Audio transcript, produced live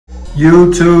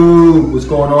YouTube, what's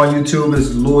going on YouTube?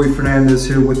 It's Lloyd Fernandez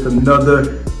here with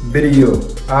another video.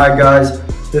 Alright guys,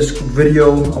 this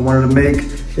video I wanted to make,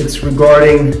 it's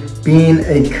regarding being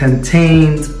a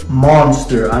contained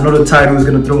monster. I know the title is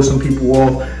going to throw some people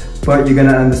off, but you're going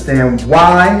to understand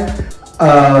why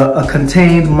a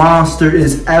contained monster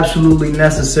is absolutely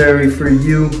necessary for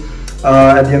you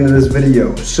at the end of this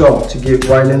video. So to get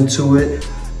right into it,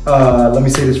 let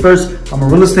me say this first. I'm a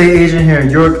real estate agent here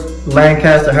in York,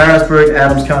 Lancaster, Harrisburg,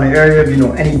 Adams County area. If you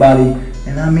know anybody,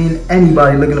 and I mean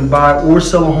anybody looking to buy or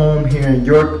sell a home here in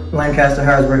York, Lancaster,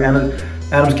 Harrisburg, and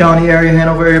Adams County area,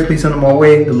 Hanover area, please send them our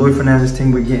way. The Lloyd Fernandez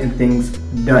team, we're getting things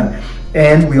done.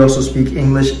 And we also speak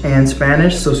English and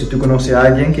Spanish. So si tú conoces a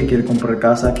alguien que quiere comprar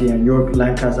casa aquí en York,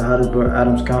 Lancaster, Harrisburg,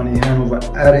 Adams County, Hanover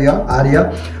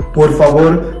area, por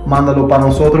favor, mándalo para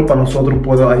nosotros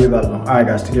puedo ayudarlo. All right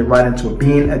guys, to get right into it,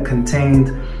 being a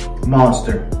contained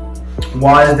monster.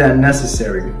 Why is that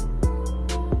necessary?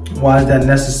 Why is that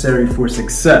necessary for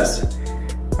success?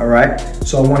 All right,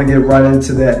 so I want to get right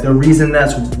into that. The reason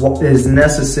that's what is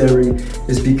necessary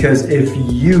is because if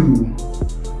you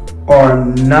are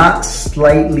not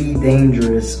slightly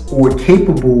dangerous or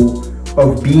capable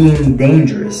of being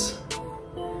dangerous,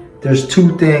 there's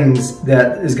two things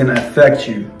that is going to affect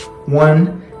you.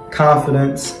 One,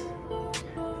 confidence.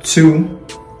 Two,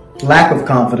 lack of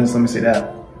confidence, let me say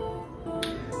that.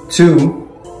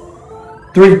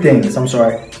 Three things, I'm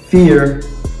sorry, fear,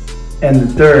 and the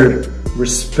third,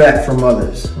 respect from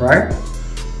others, right?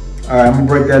 All right, I'm gonna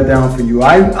break that down for you.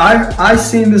 I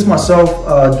seen this myself,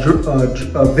 a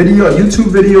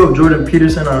YouTube video of Jordan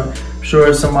Peterson. I'm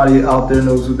sure somebody out there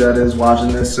knows who that is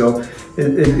watching this. So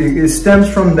it stems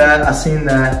from that. I seen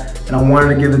that and I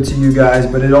wanted to give it to you guys,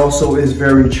 but it also is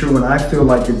very true. And I feel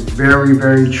like it's very,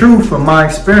 very true from my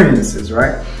experiences,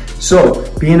 right? So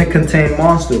being a contained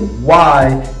monster,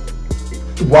 why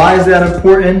is that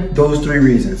important? Those three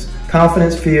reasons: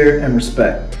 confidence, fear, and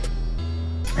respect.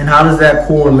 And how does that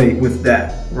correlate with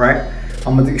that, right?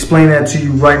 I'm going to explain that to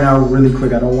you right now really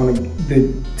quick. I don't want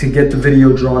to get the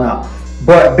video drawn out.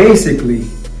 But basically,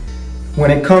 when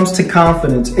it comes to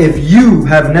confidence, if you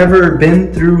have never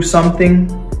been through something,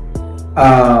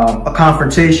 a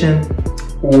confrontation,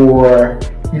 or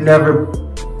you never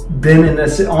been in an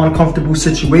uncomfortable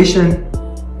situation,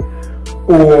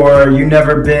 or you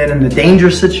never been in a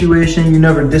dangerous situation, you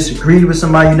never disagreed with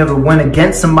somebody, you never went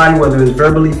against somebody, whether it's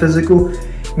verbally, physical,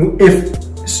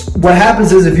 what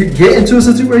happens is if you get into a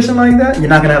situation like that, you're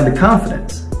not gonna have the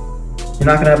confidence. You're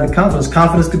not gonna have the confidence.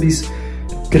 Confidence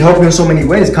could help you in so many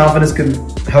ways. Confidence could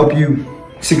help you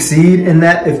succeed in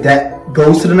that if that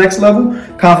goes to the next level.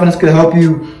 Confidence could help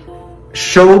you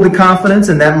show the confidence,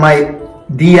 and that might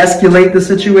de-escalate the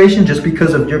situation just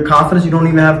because of your confidence. You don't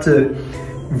even have to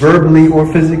verbally or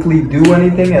physically do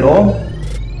anything at all.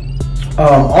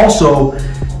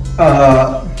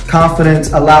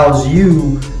 Confidence allows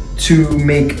you to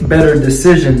make better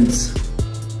decisions,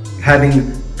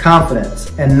 having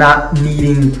confidence and not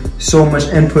needing so much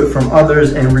input from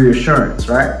others and reassurance,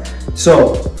 right?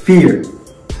 So fear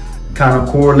kind of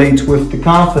correlates with the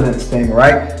confidence thing,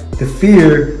 right? The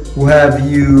fear will have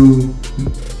you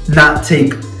not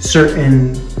take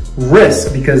certain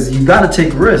risks, because you got to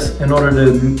take risks in order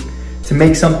to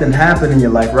make something happen in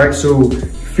your life, right? So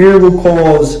fear will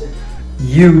cause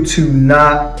you to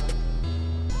not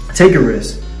take a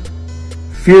risk.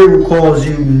 Fear will cause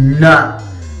you not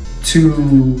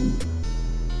to,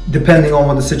 depending on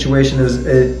what the situation is,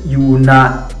 you will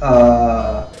not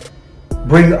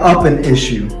bring up an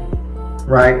issue,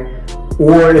 right?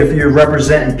 Or if you're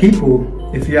representing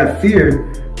people, if you have fear,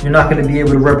 you're not going to be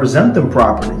able to represent them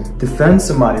properly, defend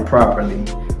somebody properly,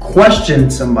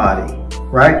 question somebody,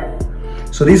 right?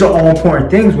 So these are all important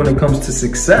things when it comes to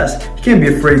success. You can't be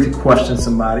afraid to question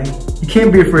somebody. You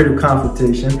can't be afraid of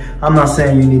confrontation. I'm not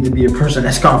saying you need to be a person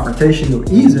that's confrontational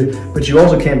either, but you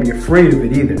also can't be afraid of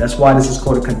it either. That's why this is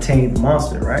called a contained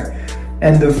monster, right?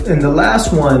 And the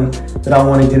last one that I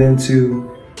want to get into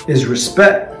is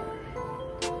respect.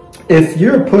 If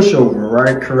you're a pushover,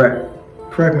 right, correct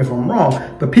me if I'm wrong,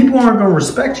 but people aren't going to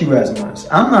respect you as much.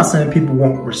 I'm not saying people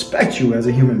won't respect you as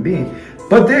a human being,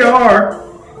 but there are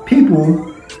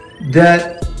people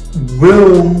that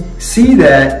will see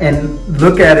that and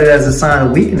look at it as a sign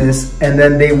of weakness, and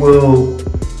then they will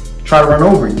try to run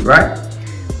over you, right?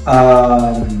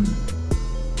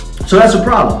 So that's a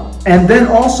problem. And then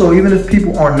also, even if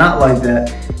people are not like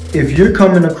that, if you're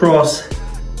coming across,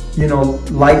 you know,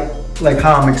 like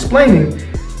how I'm explaining,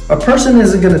 a person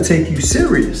isn't going to take you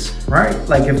serious, right?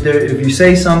 Like if you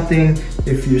say something,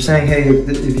 if you're saying, hey,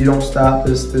 if you don't stop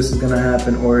this, this is going to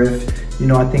happen, or if you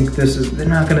know, I think they're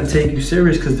not gonna take you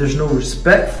serious because there's no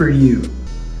respect for you,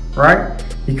 right?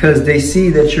 Because they see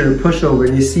that you're a pushover.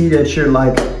 They see that you're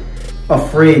like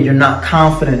afraid, you're not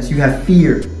confident, you have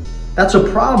fear. That's a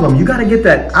problem. You gotta get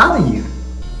that out of you.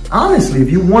 Honestly,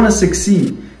 if you wanna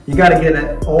succeed, you gotta get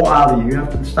it all out of you. You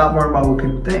have to stop worrying about what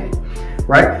people think,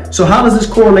 right? So how does this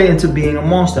correlate into being a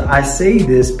monster? I say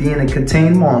this, being a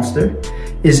contained monster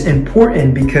is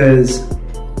important because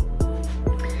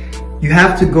you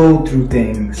have to go through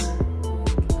things.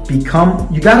 You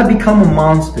gotta become a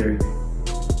monster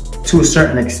to a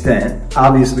certain extent.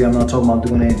 Obviously, I'm not talking about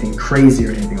doing anything crazy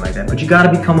or anything like that, but you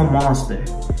gotta become a monster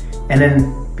and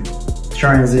then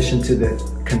transition to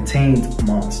the contained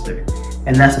monster.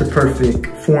 And that's the perfect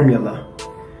formula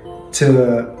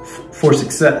for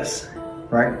success,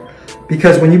 right?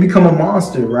 Because when you become a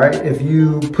monster, right, if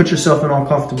you put yourself in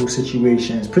uncomfortable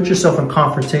situations, put yourself in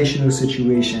confrontational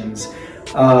situations,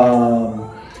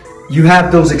 you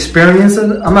have those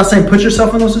experiences. I'm not saying put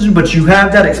yourself in those situations, but you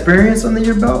have that experience under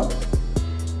your belt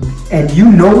and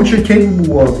you know what you're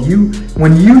capable of.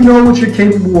 When you know what you're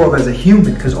capable of as a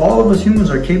human, because all of us humans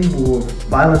are capable of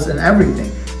violence and everything.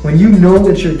 When you know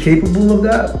that you're capable of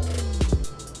that,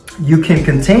 you can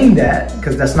contain that,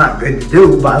 because that's not good to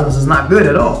do. Violence is not good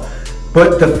at all.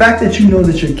 But the fact that you know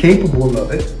that you're capable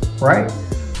of it, right,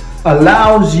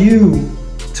 allows you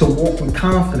to walk with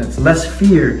confidence, less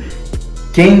fear,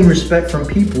 gain respect from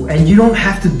people. And you don't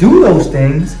have to do those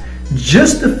things.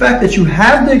 Just the fact that you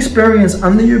have the experience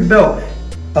under your belt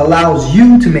allows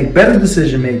you to make better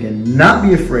decision making, not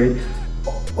be afraid,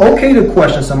 okay to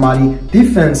question somebody,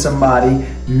 defend somebody,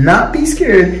 not be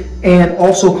scared, and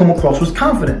also come across with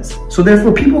confidence. So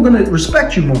therefore, people are going to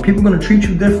respect you more. People are going to treat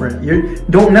you different. You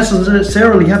don't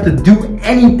necessarily have to do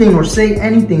anything or say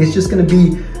anything. It's just going to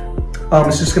be,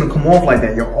 it's just going to come off like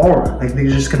that, your aura. Like they're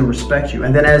just going to respect you.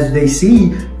 And then as they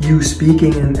see you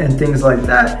speaking and things like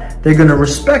that, they're going to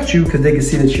respect you because they can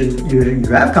see that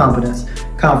you have confidence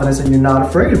and you're not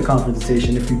afraid of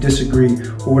confrontation if you disagree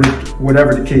or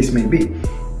whatever the case may be.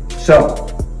 So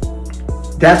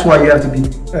that's why you have to be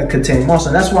a contained monster.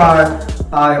 And that's why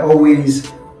I always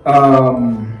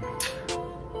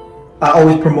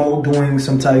promote doing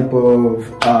some type of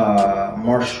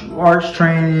martial arts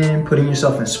training, putting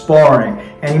yourself in sparring.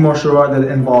 Any martial art that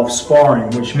involves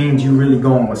sparring, which means you really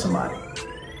going with somebody.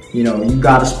 You know, you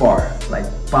gotta spar, like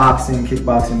boxing,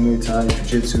 kickboxing, Muay Thai,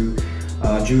 jiu-jitsu,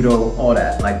 judo, all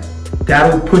that. Like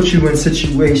that'll put you in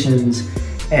situations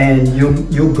and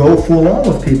you'll go full on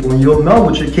with people and you'll know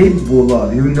what you're capable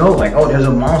of. You know, like, oh, there's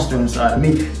a monster inside of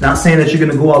me. Not saying that you're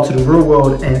gonna go out to the real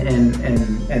world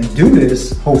and do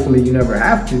this. Hopefully you never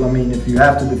have to. I mean, if you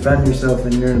have to defend yourself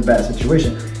and you're in a bad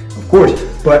situation, of course,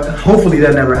 but hopefully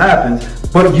that never happens.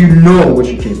 But you know what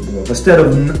you're capable of. Instead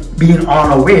of being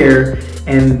unaware,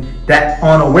 and that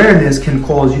unawareness can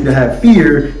cause you to have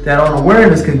fear, that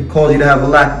unawareness can cause you to have a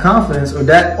lack of confidence, or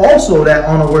that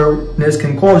unawareness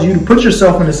can cause you to put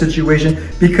yourself in a situation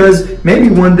because maybe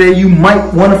one day you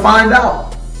might want to find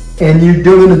out and you're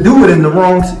going to do it in the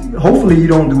wrong, hopefully you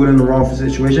don't do it in the wrong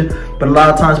situation, but a lot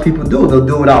of times people do. They'll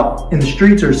do it out in the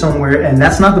streets or somewhere, and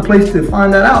that's not the place to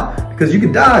find that out because you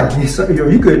could die,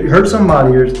 you could hurt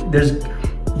somebody, or there's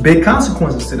big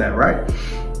consequences to that, right?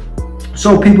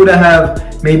 So people that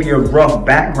have maybe a rough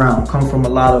background, come from a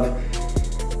lot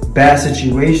of bad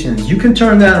situations, you can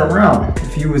turn that around.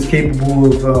 If you was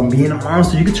capable of being a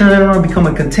monster, you can turn that around and become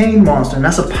a contained monster. And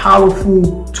that's a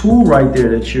powerful tool right there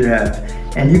that you have.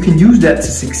 And you can use that to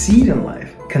succeed in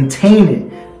life. Contain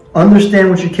it. Understand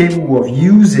what you're capable of.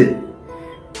 Use it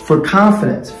for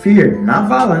confidence, fear, not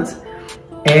violence,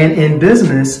 and in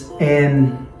business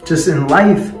and just in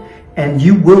life. And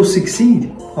you will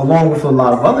succeed, along with a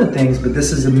lot of other things, but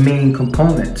this is a main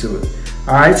component to it.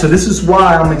 All right, so this is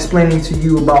why I'm explaining to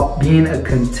you about being a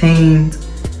contained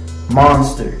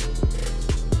monster.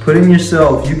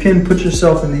 You can put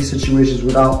yourself in these situations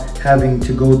without having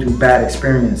to go through bad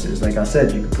experiences. Like I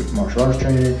said, you can put martial arts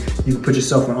training, you can put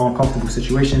yourself in uncomfortable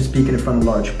situations, speaking in front of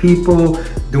large people,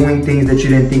 doing things that you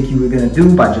didn't think you were gonna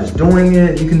do by just doing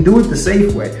it. You can do it the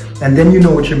safe way, and then you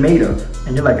know what you're made of.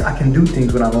 And you're like, I can do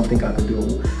things when I don't think I could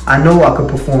do. I know I could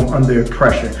perform under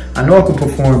pressure. I know I could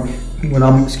perform when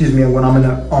I'm in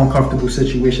an uncomfortable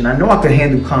situation. I know I could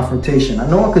handle confrontation. I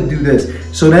know I could do this.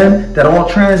 So then that all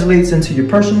translates into your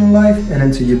personal life and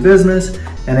into your business,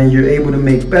 and then you're able to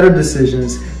make better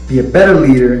decisions, be a better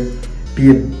leader, be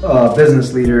a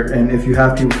business leader, and if you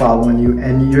have people following you,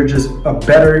 and you're just a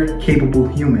better capable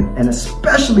human, and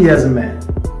especially as a man,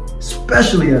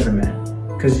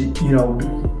 because you know,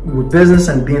 with business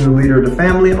and being the leader of the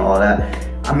family and all that,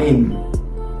 I mean,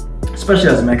 especially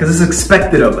as a man, because it's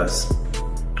expected of us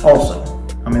also.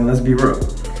 mean, let's be real.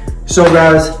 So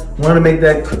guys, wanted to make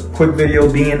that quick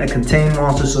video being a contained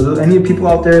monster. So any people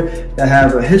out there that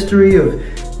have a history of,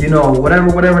 you know,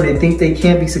 whatever, they think they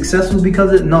can't be successful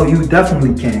because of it, no, you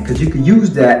definitely can, because you could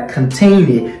use that, contain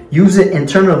it, use it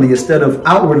internally instead of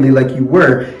outwardly like you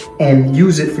were, and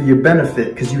use it for your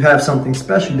benefit, because you have something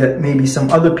special that maybe some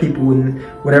other people in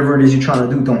whatever it is you're trying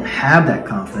to do don't have that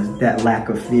confidence, that lack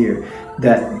of fear,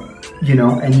 that, you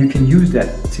know, and you can use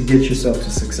that to get yourself to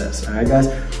success. All right, guys.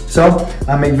 So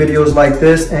I make videos like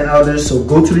this and others. So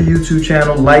go to the YouTube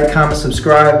channel, like, comment,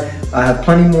 subscribe. I have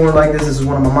plenty more like this. This is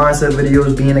one of my mindset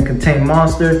videos, being a contained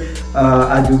monster.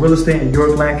 I do real estate in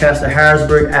York, Lancaster,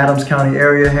 Harrisburg, Adams County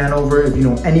area, Hanover. If you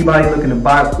know anybody looking to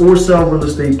buy or sell real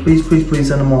estate, please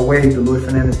send them my way. The Lloyd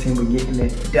Fernandez team, we're getting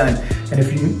it done. And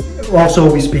if you also,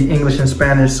 we speak English and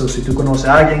Spanish. So si tú conoces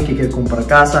a alguien que quiere comprar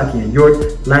casa aquí en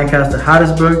York, Lancaster,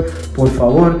 Harrisburg, por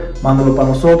favor, mándalo para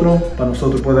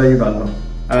nosotros poder ayudarlo.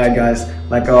 All right, guys,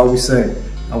 like I always say,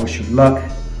 I wish you luck,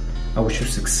 I wish you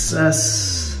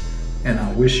success, and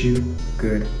I wish you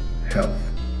good health.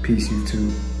 Peace,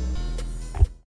 YouTube.